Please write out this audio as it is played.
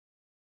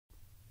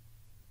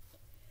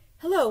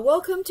Hello,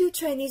 welcome to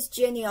Chinese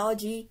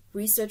Genealogy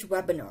Research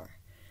Webinar.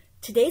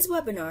 Today's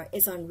webinar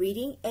is on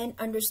reading and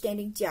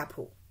understanding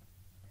Jiapu.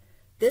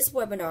 This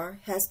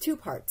webinar has two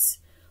parts.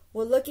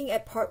 We're looking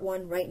at part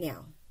one right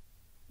now.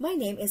 My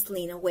name is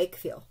Lena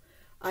Wakefield.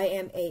 I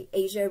am an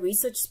Asia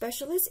Research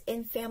Specialist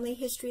in Family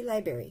History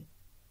Library.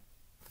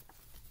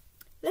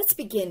 Let's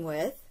begin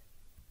with,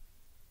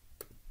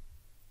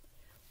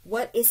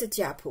 what is a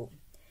Jiapu?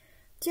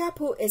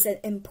 Jiapu is an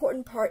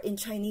important part in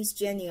Chinese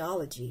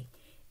genealogy.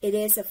 It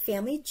is a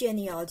family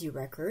genealogy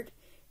record,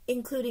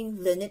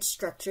 including lineage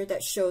structure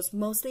that shows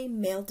mostly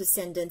male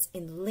descendants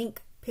in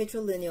linked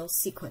patrilineal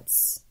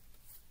sequence.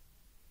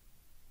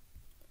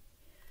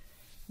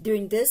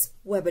 During this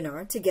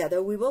webinar,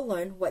 together we will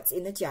learn what's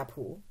in a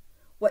Jiapu,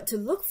 what to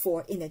look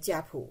for in a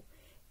Jiapu,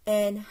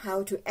 and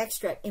how to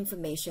extract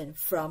information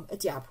from a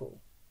Jiapu.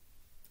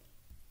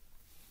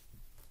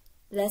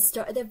 Let's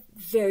start at the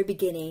very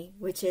beginning,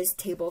 which is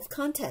table of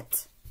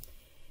content.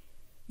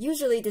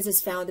 Usually this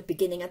is found at the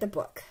beginning of the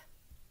book.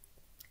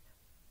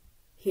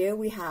 Here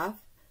we have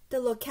the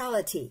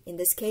locality. In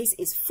this case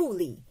is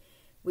Fuli,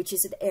 which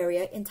is an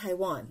area in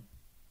Taiwan.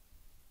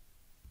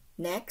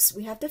 Next,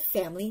 we have the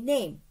family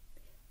name,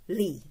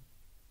 Li.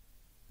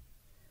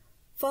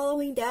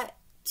 Following that,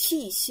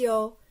 Qi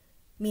Xiu,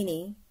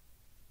 meaning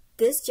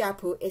this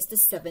Jiapu is the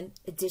 7th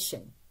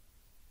edition.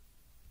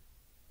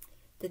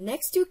 The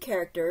next two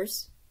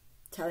characters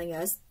telling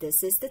us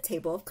this is the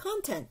table of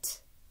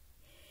content.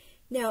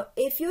 Now,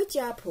 if your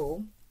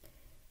Jiapu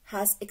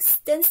has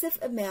extensive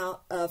amount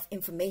of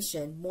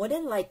information, more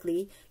than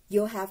likely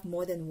you'll have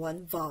more than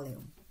one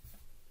volume.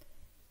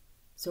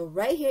 So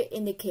right here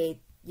indicate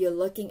you're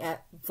looking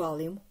at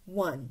volume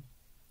 1.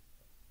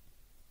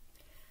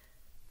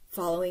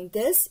 Following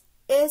this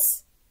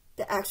is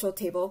the actual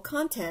table of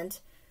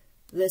content,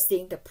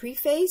 listing the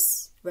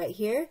preface right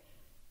here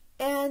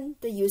and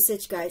the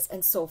usage guides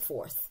and so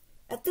forth.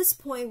 At this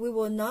point, we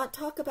will not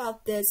talk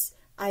about these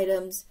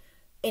items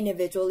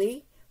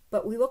individually,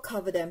 but we will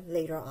cover them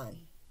later on.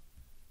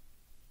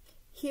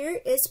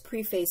 Here is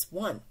preface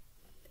 1.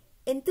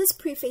 In this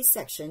preface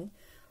section,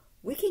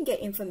 we can get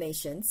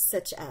information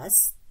such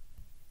as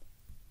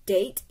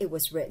date it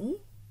was written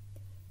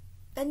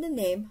and the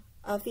name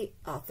of the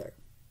author.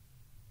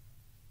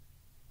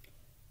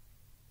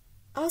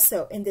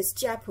 Also, in this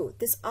Jiapu,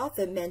 this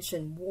author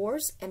mentioned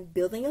wars and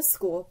building a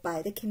school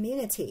by the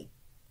community.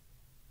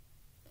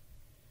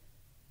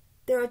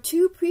 There are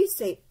two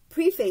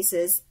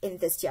prefaces in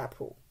this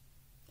Jiapu.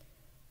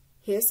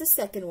 Here's the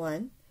second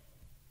one,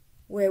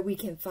 where we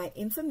can find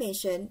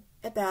information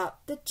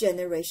about the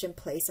generation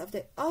place of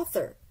the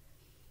author.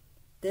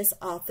 This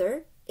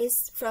author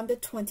is from the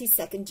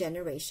 22nd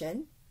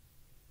generation,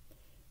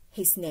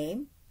 his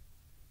name,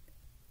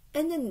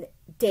 and the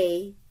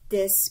day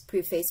this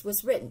preface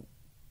was written.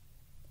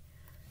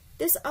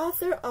 This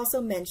author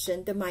also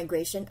mentioned the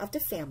migration of the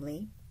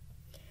family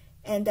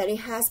and that it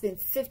has been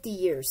 50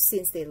 years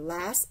since they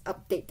last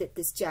updated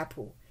this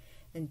Jiapu,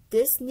 and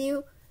this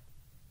new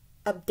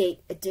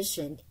update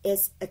edition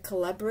is a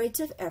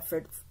collaborative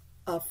effort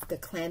of the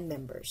clan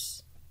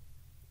members.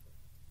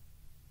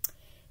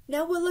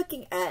 Now we're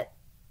looking at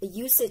a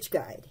usage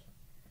guide.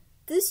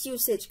 This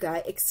usage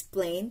guide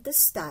explains the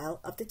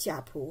style of the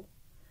Jiapu,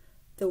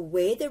 the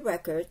way the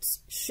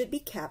records should be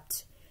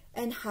kept,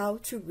 and how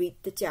to read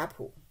the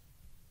Jiapu.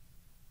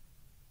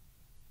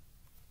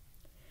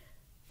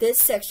 This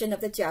section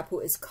of the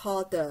Jiapu is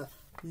called the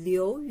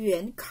Liu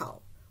Yuan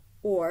Kao,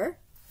 or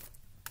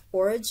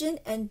Origin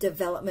and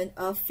Development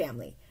of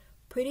Family.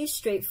 Pretty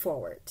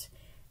straightforward.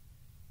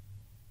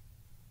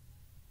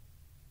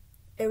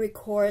 It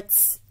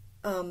records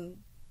the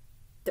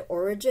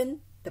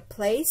origin, the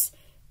place,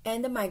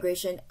 and the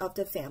migration of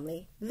the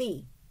family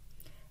Li.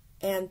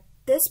 And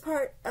this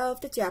part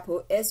of the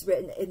Jiapu is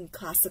written in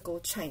classical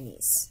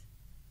Chinese.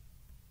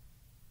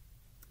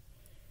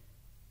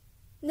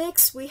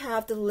 Next, we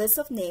have the list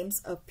of names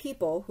of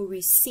people who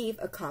receive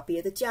a copy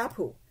of the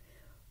Jiapu,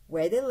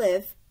 where they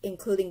live,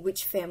 including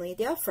which family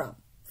they are from.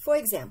 For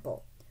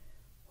example,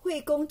 Hui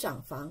Gong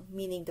Zhang Fang,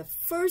 meaning the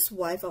first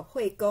wife of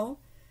Hui Gong.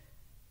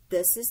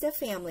 This is the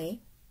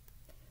family,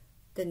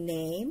 the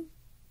name,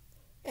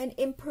 and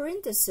in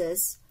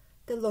parentheses,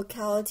 the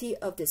locality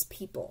of this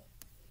people.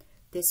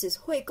 This is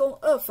Hui Gong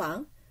Er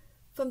Fang,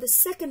 from the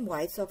second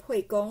wife of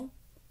Hui Gong,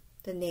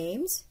 the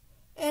names,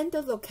 and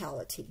the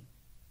locality.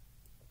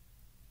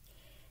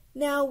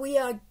 Now we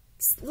are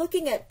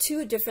looking at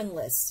two different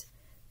lists.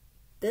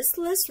 This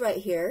list right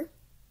here,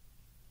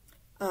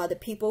 the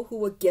people who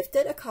were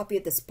gifted a copy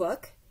of this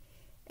book,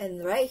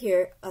 and right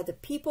here are the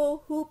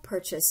people who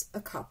purchased a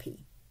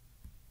copy.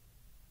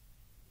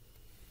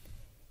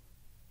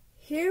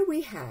 Here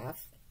we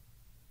have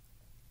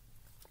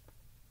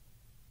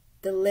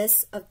the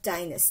list of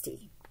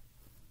dynasty.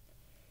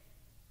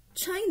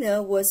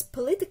 China was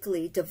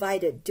politically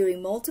divided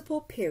during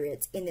multiple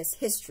periods in its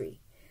history,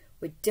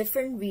 with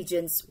different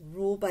regions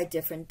ruled by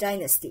different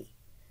dynasties.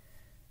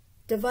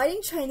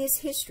 Dividing Chinese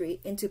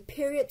history into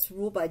periods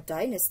ruled by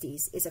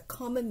dynasties is a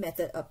common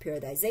method of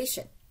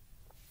periodization.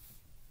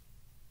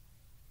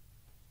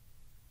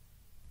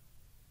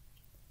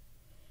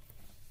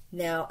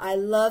 Now, I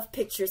love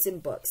pictures in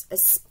books,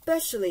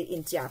 especially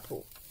in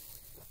Jiapu.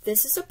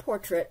 This is a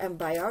portrait and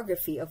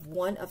biography of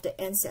one of the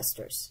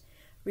ancestors.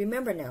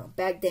 Remember now,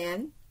 back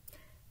then,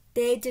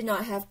 they did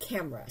not have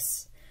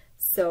cameras,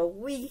 so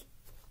we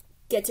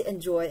get to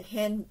enjoy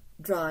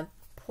hand-drawn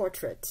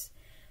portraits.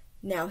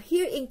 Now,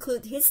 here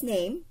include his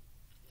name,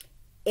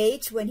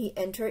 age when he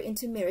entered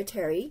into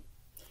military,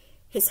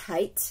 his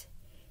height,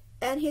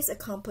 and his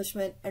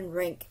accomplishment and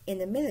rank in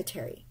the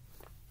military.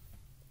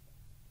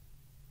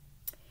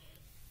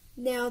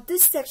 Now,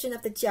 this section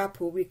of the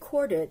Jiapu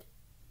recorded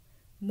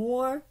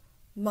more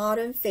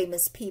modern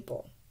famous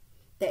people.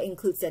 That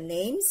includes their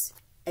names,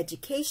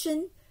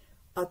 education,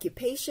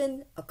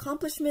 occupation,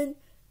 accomplishment,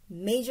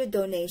 major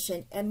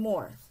donation, and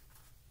more.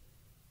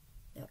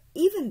 Now,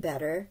 even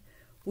better,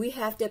 we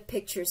have the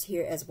pictures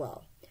here as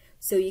well.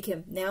 So you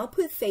can now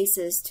put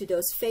faces to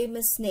those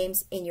famous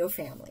names in your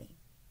family.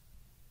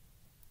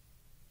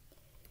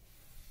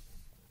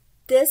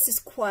 This is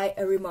quite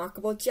a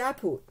remarkable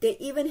Jiapu. They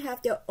even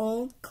have their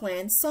own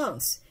clan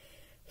songs.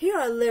 Here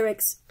are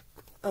lyrics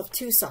of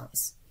two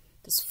songs.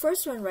 This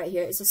first one right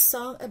here is a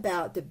song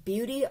about the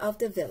beauty of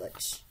the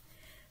village.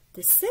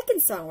 The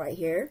second song right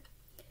here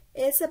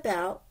is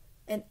about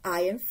an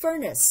iron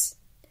furnace.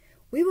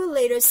 We will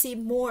later see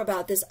more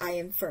about this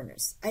iron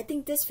furnace. I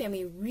think this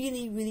family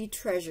really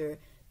treasure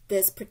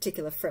this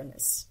particular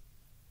furnace.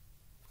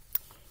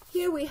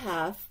 Here we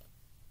have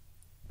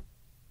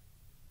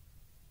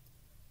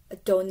a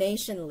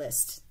donation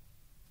list.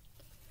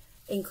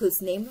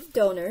 Includes name of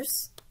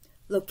donors,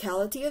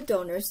 locality of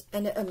donors,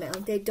 and the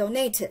amount they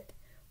donated.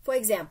 For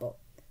example,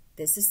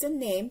 this is the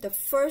name. The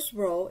first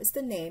row is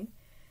the name.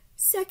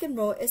 Second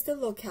row is the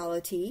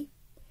locality.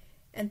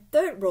 And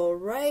third row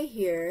right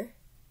here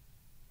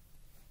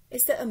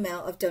is the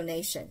amount of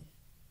donation.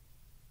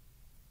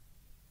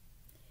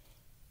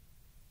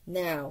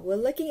 Now, we're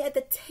looking at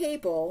the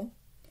table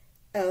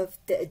of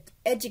the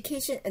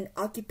education and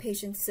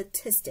occupation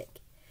statistic.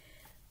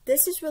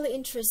 This is really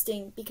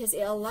interesting because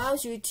it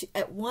allows you to,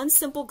 at one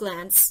simple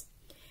glance,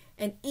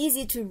 an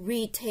easy to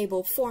read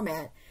table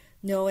format,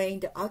 knowing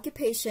the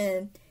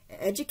occupation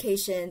and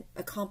education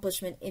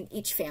accomplishment in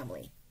each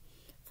family.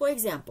 For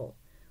example,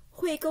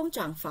 Hui Gong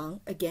Zhang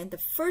Fang, again, the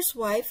first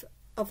wife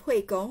of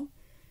Hui Gong.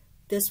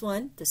 This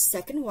one, the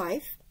second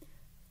wife,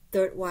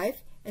 third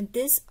wife, and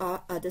these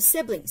are other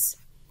siblings.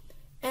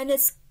 And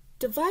it's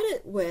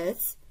divided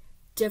with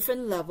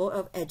different level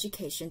of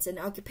educations and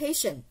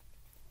occupation.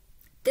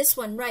 This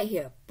one right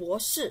here, 博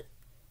士,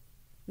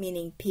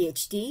 meaning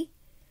PhD,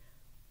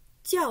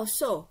 教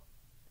授,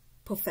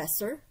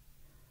 professor,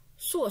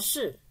 硕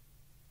士,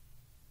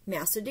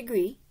 master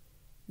degree,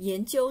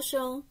 研究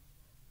生,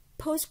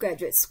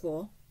 postgraduate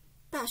school,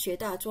 大学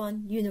大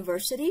专,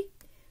 university,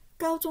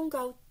 高中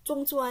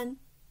中专,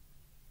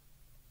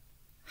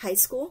 high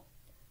school,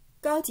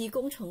 高级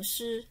工程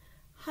师,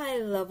 high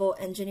level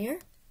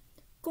engineer,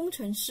 工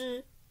程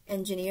师,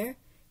 engineer,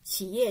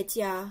 企业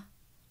家,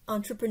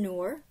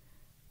 entrepreneur,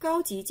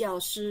 高级教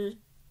师,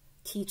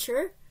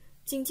 teacher,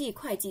 经济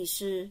会计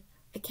师,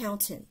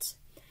 accountant.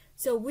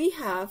 So we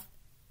have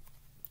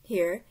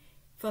here,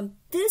 from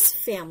this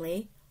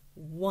family,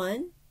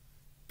 1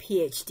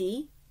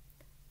 PhD,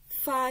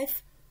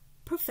 5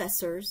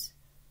 professors,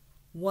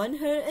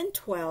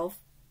 112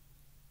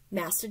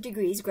 master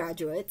degrees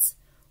graduates,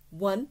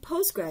 1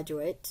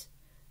 postgraduate,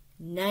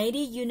 90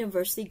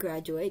 university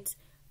graduates,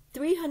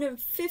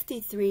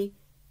 353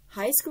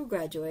 high school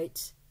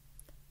graduates,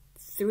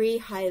 3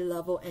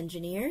 high-level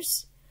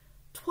engineers,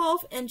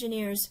 12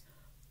 engineers,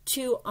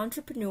 2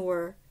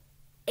 entrepreneurs,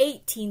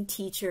 18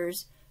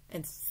 teachers,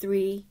 and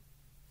 3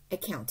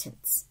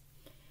 accountants.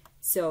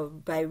 So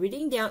by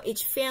reading down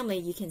each family,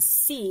 you can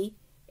see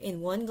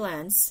in one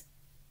glance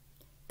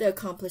the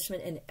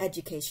accomplishment and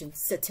education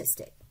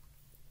statistic.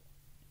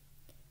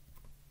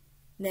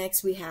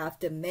 Next, we have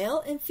the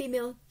male and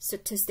female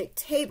statistic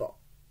table.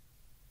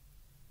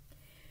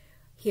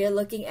 Here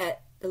looking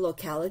at the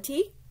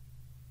locality,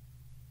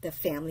 the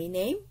family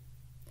name,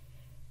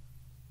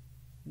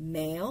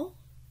 male,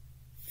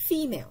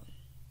 female.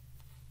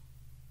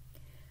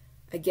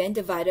 Again,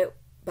 divided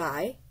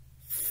by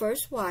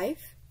first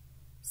wife,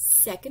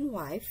 second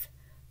wife,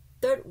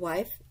 third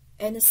wife,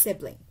 and a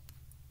sibling.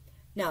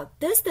 Now,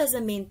 this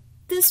doesn't mean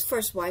this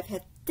first wife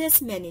had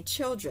this many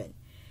children.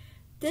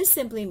 This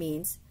simply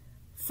means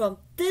from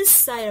this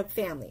side of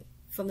family,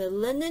 from the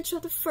lineage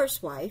of the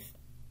first wife,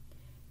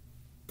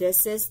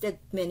 this is the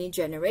many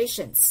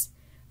generations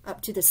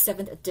up to the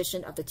 7th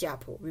edition of the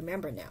Jiapu.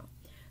 Remember now.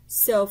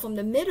 So from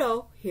the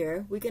middle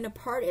here, we're going to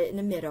part it in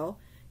the middle.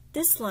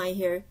 This line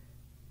here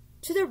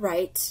to the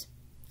right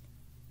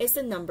is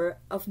the number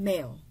of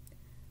male.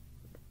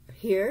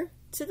 Here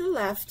to the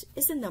left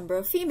is the number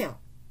of female.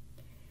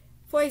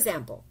 For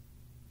example,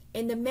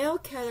 in the male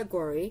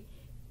category,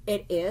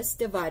 it is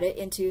divided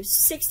into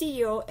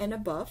 60-year-old and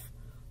above,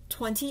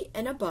 20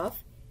 and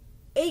above,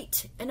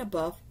 8 and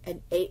above,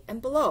 and 8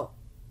 and below.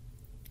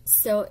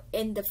 So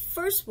in the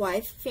first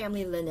wife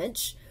family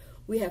lineage,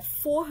 we have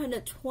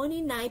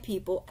 429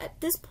 people at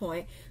this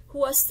point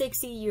who are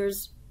 60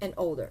 years and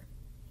older,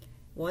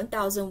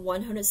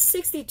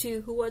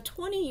 1,162 who are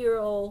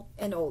 20-year-old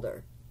and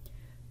older,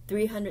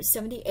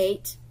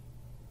 378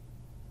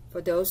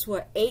 for those who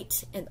are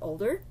 8 and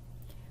older,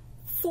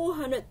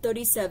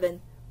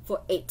 437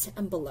 for 8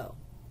 and below.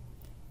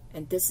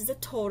 And this is the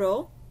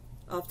total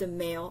of the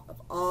male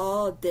of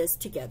all this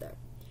together.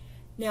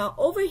 Now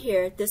over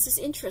here, this is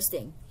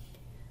interesting.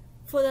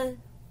 For the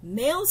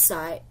male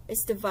side,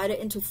 it's divided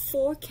into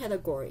 4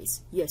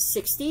 categories. You have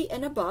 60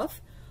 and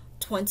above,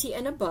 20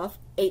 and above,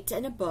 8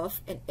 and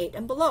above, and 8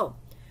 and below.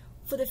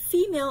 For the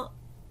female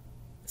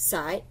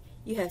side,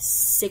 you have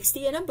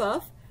 60 and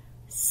above,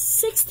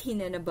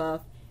 16 and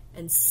above,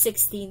 and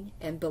 16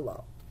 and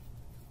below.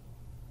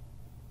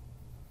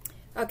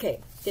 Okay,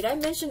 did I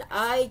mention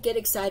I get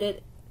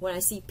excited when I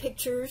see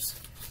pictures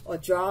or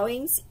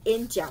drawings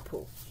in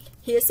Jiapu?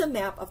 Here's a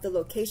map of the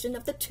location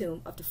of the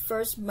tomb of the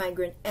first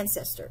migrant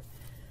ancestor.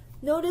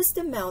 Notice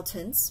the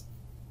mountains.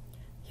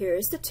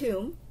 Here's the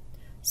tomb,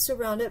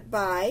 surrounded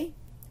by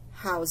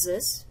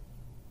houses,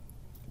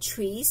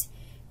 trees,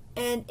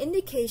 and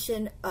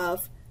indication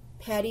of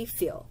paddy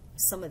field,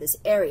 some of this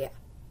area.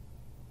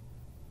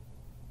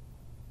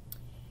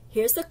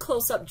 Here's a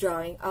close-up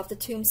drawing of the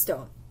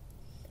tombstone.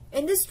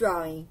 In this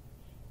drawing,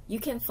 you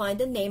can find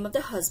the name of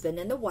the husband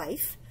and the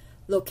wife,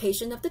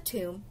 location of the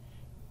tomb,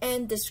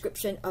 and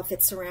description of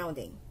its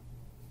surrounding.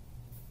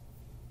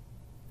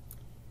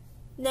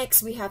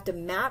 Next, we have the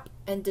map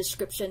and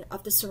description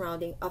of the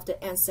surrounding of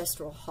the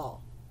ancestral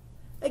hall.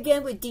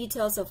 Again, with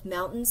details of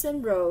mountains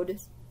and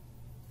roads.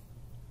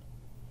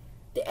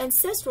 The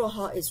ancestral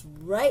hall is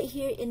right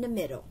here in the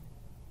middle.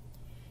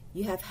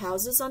 You have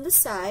houses on the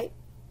side,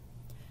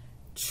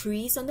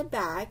 trees on the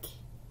back,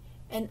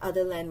 and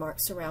other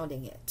landmarks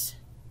surrounding it.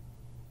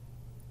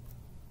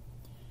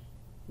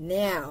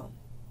 Now,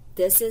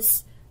 this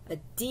is a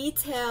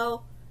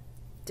detailed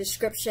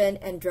description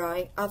and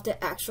drawing of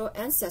the actual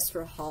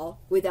ancestral hall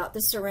without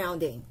the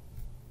surrounding.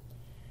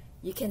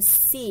 You can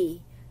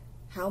see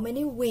how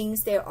many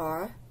wings there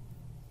are,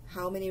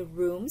 how many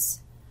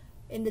rooms,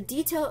 in the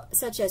detail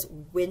such as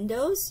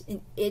windows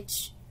in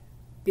each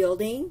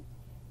building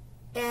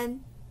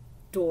and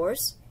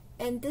doors.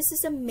 And this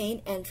is the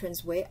main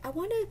entranceway. I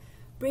want to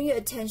bring your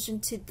attention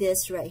to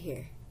this right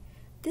here.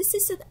 This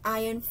is an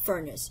iron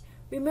furnace.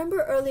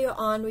 Remember earlier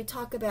on we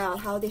talked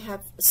about how they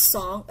have a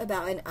song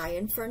about an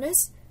iron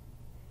furnace?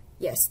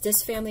 Yes,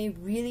 this family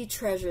really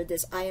treasured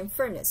this iron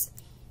furnace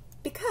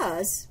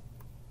because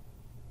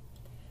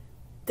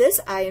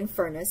this iron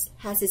furnace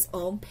has its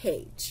own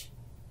page.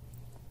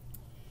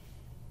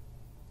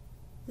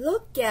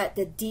 Look at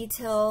the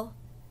detail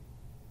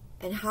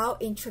and how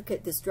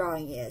intricate this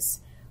drawing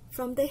is.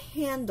 From the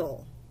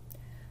handle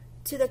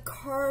to the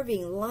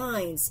carving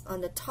lines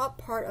on the top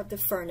part of the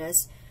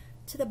furnace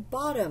to the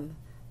bottom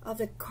of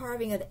the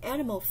carving of the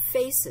animal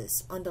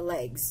faces on the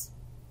legs.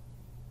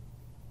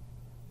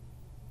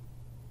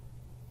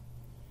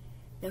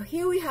 Now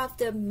here we have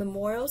the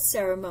memorial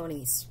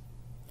ceremonies.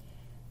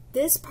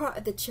 This part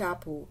of the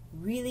Jiapu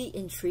really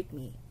intrigued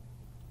me.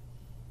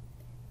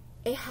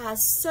 It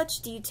has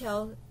such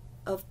detail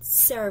of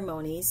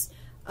ceremonies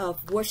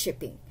of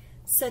worshiping,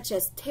 such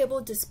as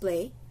table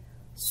display,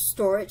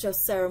 storage of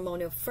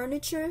ceremonial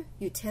furniture,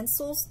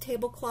 utensils,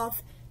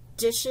 tablecloth,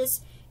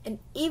 dishes, and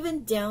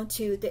even down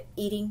to the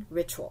eating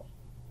ritual,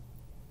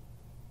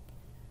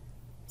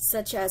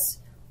 such as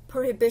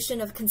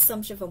prohibition of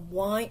consumption of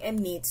wine and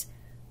meat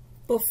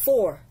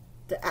before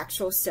the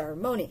actual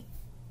ceremony.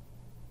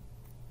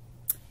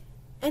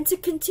 And to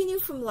continue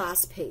from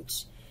last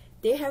page,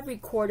 they have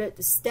recorded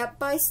the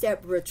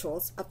step-by-step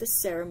rituals of the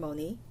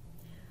ceremony,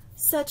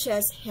 such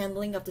as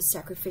handling of the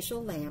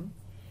sacrificial lamb,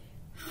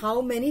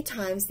 how many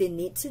times they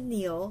need to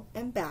kneel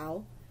and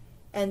bow,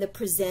 and the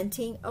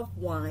presenting of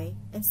wine,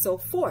 and so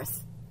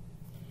forth.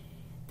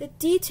 The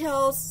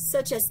details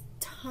such as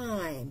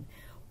time,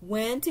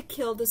 when to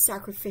kill the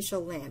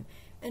sacrificial lamb,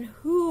 and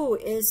who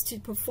is to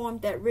perform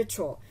that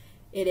ritual.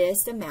 It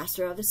is the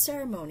master of the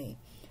ceremony.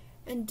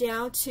 And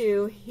down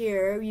to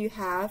here you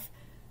have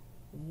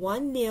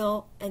 1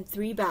 kneel and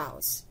 3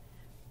 bows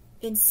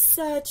in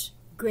such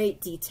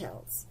great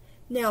details.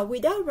 Now,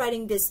 without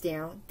writing this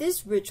down,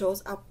 these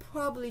rituals are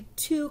probably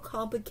too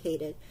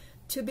complicated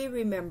to be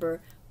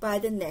remembered by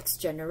the next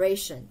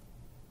generation.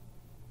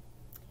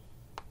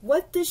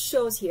 What this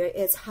shows here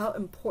is how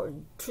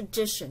important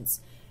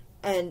traditions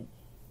and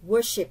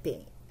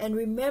worshiping and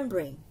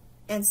remembering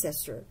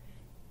ancestors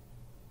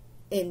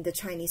in the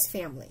Chinese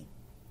family.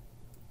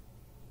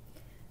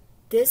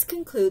 This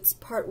concludes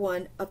part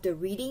 1 of the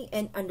Reading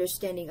and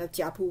Understanding of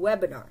Jiapu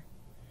webinar.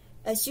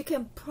 As you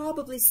can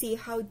probably see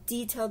how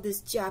detailed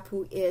this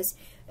Jiapu is,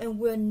 and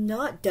we're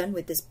not done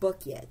with this book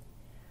yet.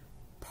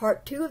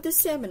 Part 2 of the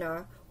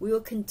seminar, we will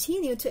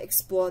continue to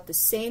explore the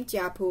same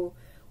Jiapu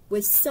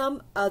with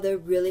some other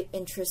really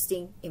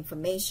interesting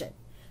information.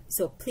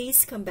 So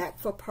please come back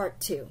for part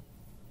 2.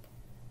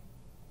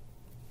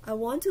 I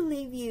want to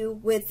leave you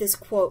with this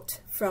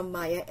quote from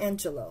Maya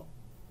Angelou.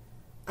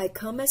 I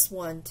come as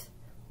one,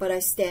 but I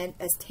stand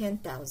as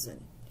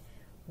 10,000.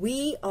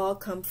 We all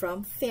come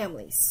from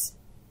families.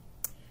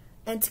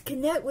 and to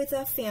connect with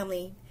our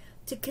family,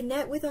 to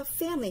connect with our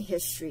family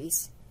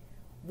histories,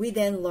 we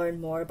then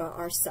learn more about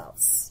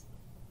ourselves.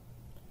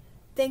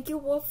 Thank you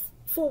all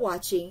for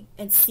watching,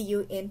 and see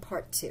you in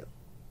part 2.